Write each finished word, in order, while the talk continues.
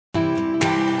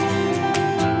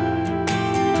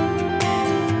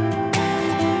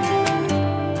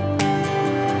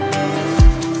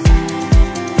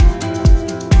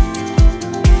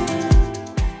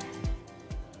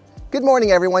Good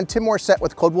morning, everyone. Tim Morissette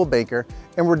with Coldwell Banker,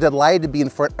 and we're delighted to be in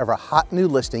front of a hot new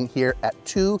listing here at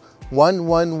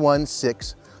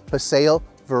 21116 Paseo,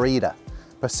 Vereda.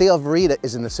 Paseo, Vereda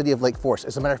is in the city of Lake Forest.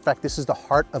 As a matter of fact, this is the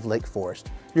heart of Lake Forest.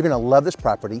 You're gonna love this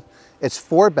property. It's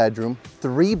 4-bedroom,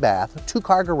 3-bath,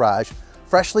 2-car garage,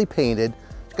 freshly painted.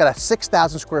 It's got a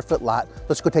 6,000 square foot lot.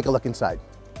 Let's go take a look inside.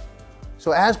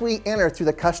 So as we enter through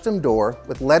the custom door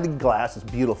with leaded glass, it's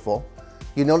beautiful.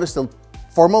 You notice the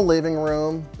formal living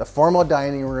room, the formal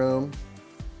dining room,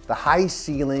 the high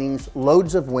ceilings,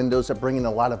 loads of windows that bring in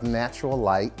a lot of natural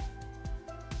light.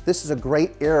 This is a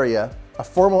great area, a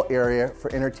formal area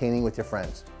for entertaining with your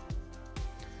friends.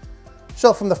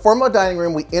 So from the formal dining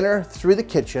room, we enter through the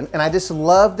kitchen, and I just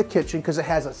love the kitchen because it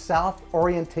has a south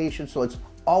orientation, so it's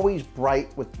always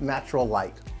bright with natural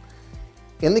light.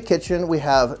 In the kitchen, we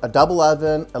have a double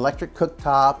oven, electric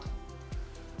cooktop,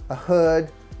 a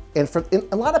hood, and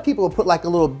a lot of people will put like a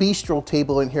little bistro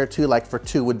table in here too, like for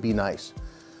 2 would be nice.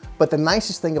 But the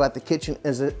nicest thing about the kitchen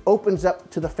is it opens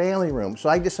up to the family room. So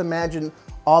I just imagine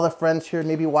all the friends here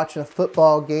maybe watching a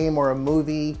football game or a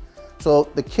movie. So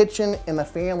the kitchen and the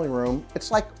family room,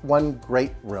 it's like one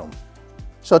great room.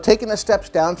 So taking the steps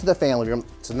down to the family room,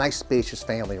 it's a nice spacious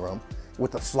family room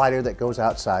with a slider that goes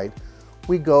outside.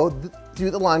 We go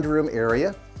through the laundry room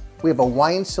area. We have a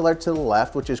wine cellar to the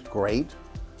left, which is great.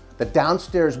 The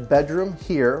downstairs bedroom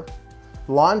here,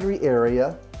 laundry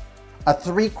area, a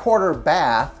 3/4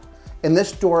 bath, and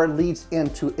this door leads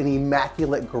into an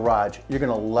immaculate garage. You're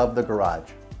gonna love the garage.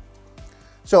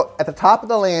 So at the top of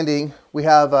the landing, we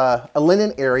have a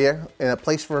linen area and a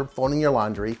place for folding your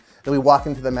laundry. Then we walk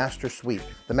into the master suite.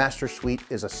 The master suite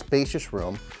is a spacious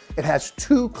room. It has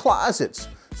 2 closets.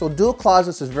 So dual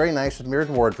closets is very nice with mirrored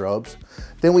wardrobes.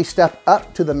 Then we step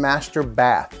up to the master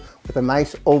bath with a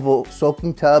nice oval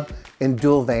soaking tub and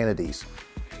dual vanities.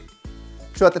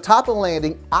 So at the top of the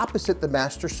landing, opposite the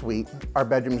master suite, are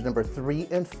bedrooms number 3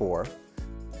 and 4,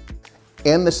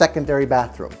 and the secondary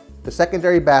bathroom. The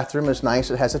secondary bathroom is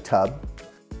nice, it has a tub.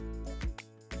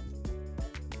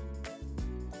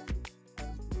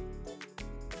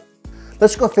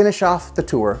 Let's go finish off the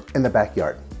tour in the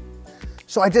backyard.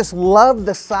 So I just love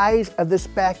the size of this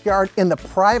backyard and the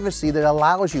privacy that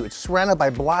allows you. It's surrounded by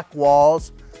block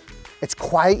walls. It's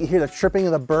quiet, you hear the chirping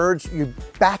of the birds. You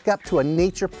back up to a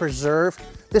nature preserve.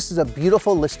 This is a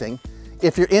beautiful listing.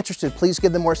 If you're interested, please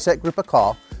give the Morissette Group a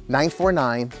call,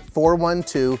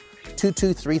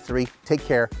 949-412-2233. Take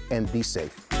care and be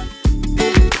safe.